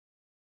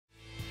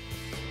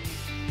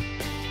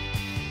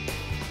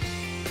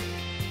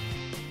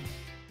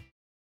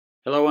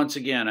Hello once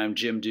again, I'm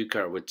Jim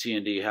Dukart with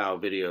T&D How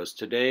Videos.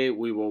 Today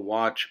we will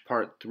watch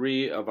part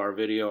 3 of our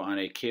video on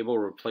a cable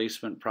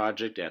replacement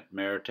project at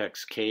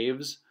Meritex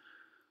Caves.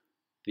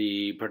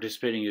 The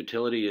participating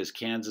utility is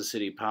Kansas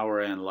City Power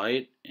and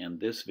Light, and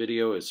this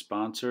video is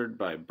sponsored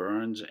by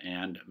Burns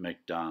and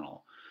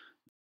McDonnell.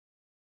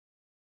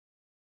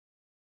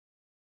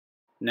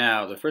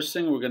 Now, the first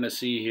thing we're going to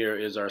see here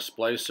is our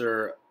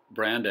splicer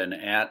Brandon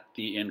at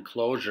the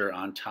enclosure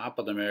on top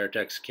of the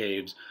Meritex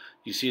Caves.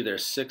 You see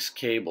there's 6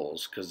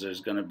 cables because there's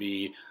going to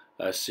be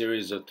a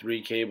series of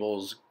 3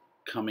 cables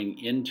coming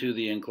into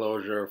the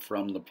enclosure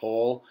from the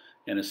pole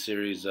and a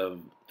series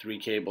of 3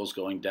 cables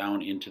going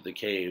down into the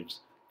caves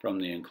from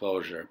the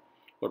enclosure.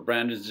 What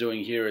Brandon's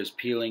doing here is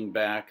peeling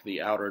back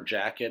the outer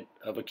jacket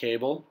of a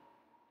cable.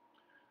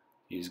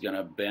 He's going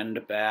to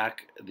bend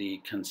back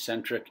the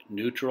concentric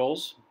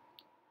neutrals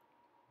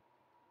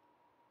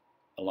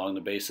along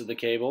the base of the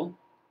cable.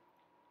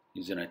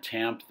 He's going to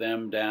tamp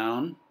them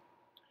down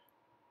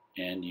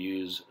and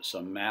use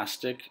some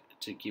mastic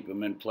to keep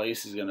them in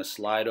place. He's going to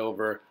slide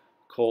over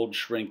cold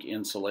shrink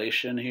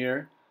insulation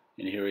here,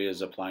 and here he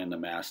is applying the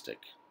mastic.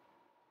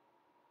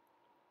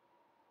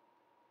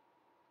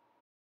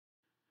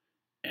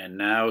 And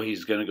now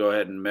he's going to go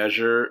ahead and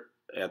measure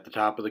at the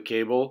top of the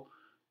cable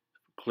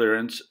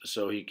clearance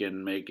so he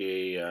can make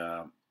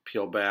a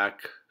peel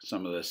back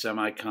some of the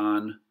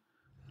semicon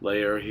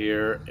layer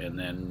here, and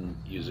then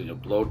using a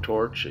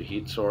blowtorch, a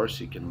heat source,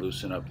 you can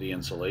loosen up the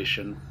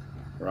insulation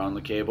around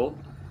the cable.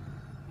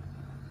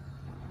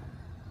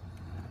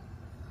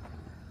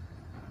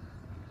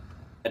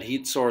 That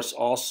heat source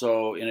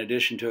also, in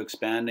addition to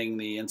expanding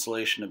the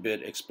insulation a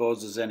bit,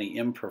 exposes any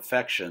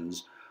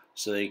imperfections,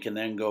 so they can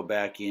then go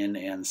back in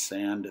and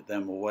sand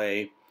them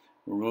away.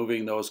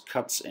 Removing those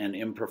cuts and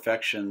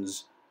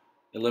imperfections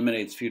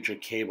eliminates future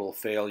cable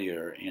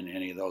failure in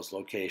any of those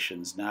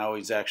locations. Now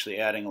he's actually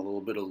adding a little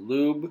bit of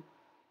lube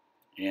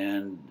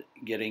and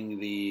getting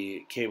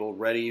the cable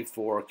ready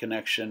for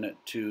connection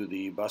to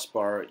the bus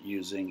bar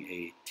using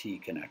a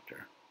T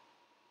connector.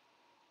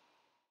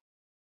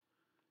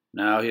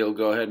 Now he'll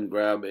go ahead and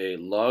grab a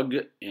lug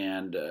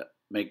and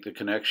make the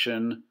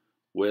connection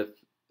with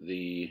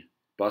the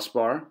bus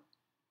bar,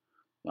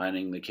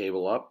 lining the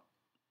cable up.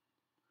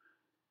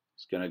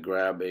 He's going to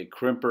grab a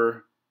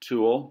crimper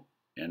tool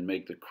and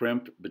make the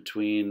crimp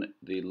between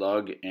the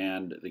lug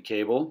and the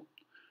cable.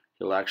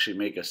 He'll actually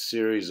make a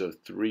series of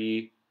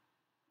 3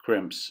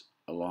 crimps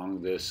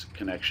along this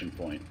connection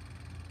point.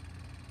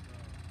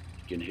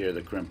 You can hear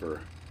the crimper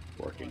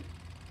working.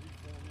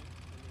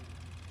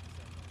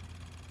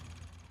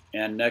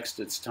 And next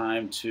it's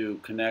time to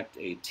connect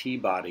a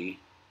T-body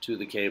to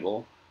the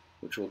cable,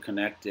 which will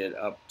connect it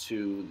up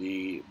to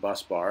the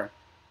bus bar.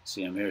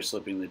 See, I'm here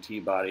slipping the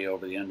T-body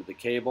over the end of the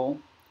cable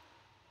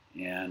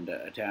and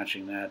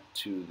attaching that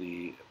to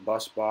the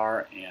bus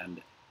bar,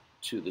 and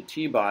to the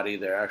T-body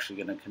they're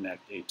actually going to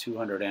connect a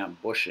 200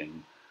 amp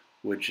bushing,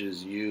 which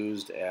is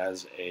used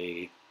as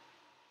a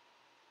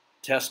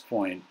test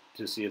point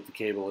to see if the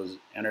cable is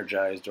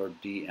energized or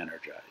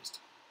de-energized.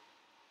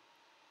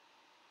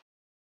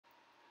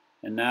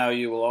 And now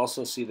you will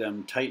also see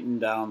them tighten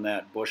down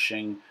that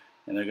bushing,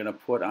 and they're going to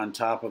put on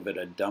top of it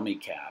a dummy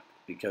cap,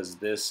 because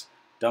this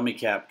dummy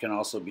cap can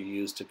also be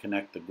used to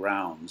connect the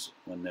grounds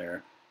when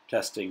they're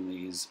testing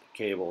these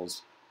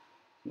cables.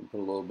 You can put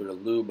a little bit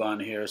of lube on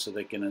here so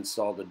they can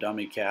install the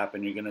dummy cap,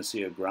 and you're going to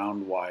see a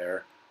ground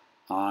wire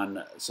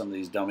on some of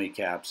these dummy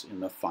caps in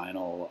the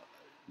final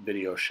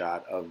video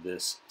shot of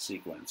this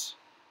sequence.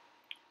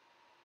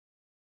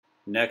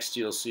 Next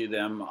you'll see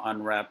them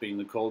unwrapping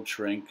the cold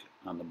shrink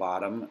on the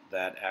bottom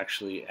that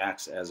actually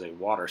acts as a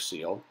water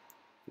seal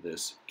for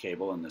this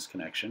cable and this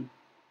connection.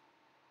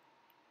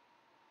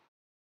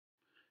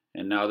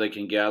 And now they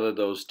can gather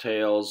those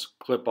tails,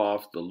 clip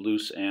off the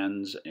loose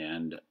ends,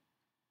 and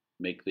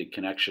make the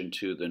connection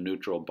to the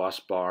neutral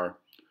bus bar,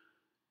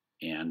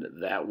 and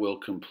that will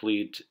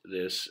complete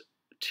this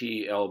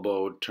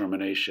T-elbow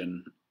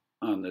termination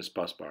on this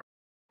bus bar.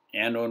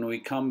 And when we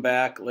come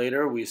back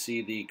later, we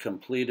see the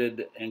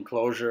completed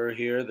enclosure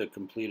here, the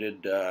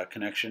completed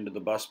connection to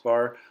the bus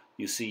bar.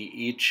 You see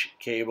each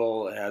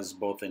cable has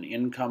both an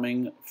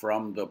incoming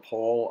from the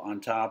pole on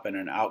top and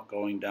an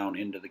outgoing down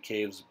into the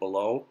caves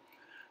below.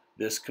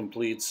 This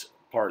completes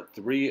part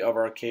 3 of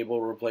our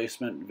cable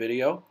replacement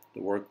video.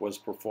 The work was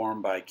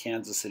performed by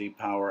Kansas City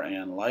Power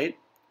and Light,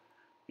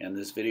 and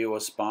this video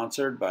was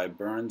sponsored by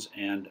Burns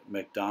and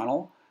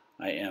McDonnell.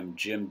 I am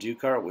Jim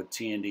Dukart with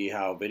T&D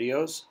How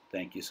Videos.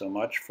 Thank you so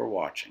much for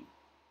watching.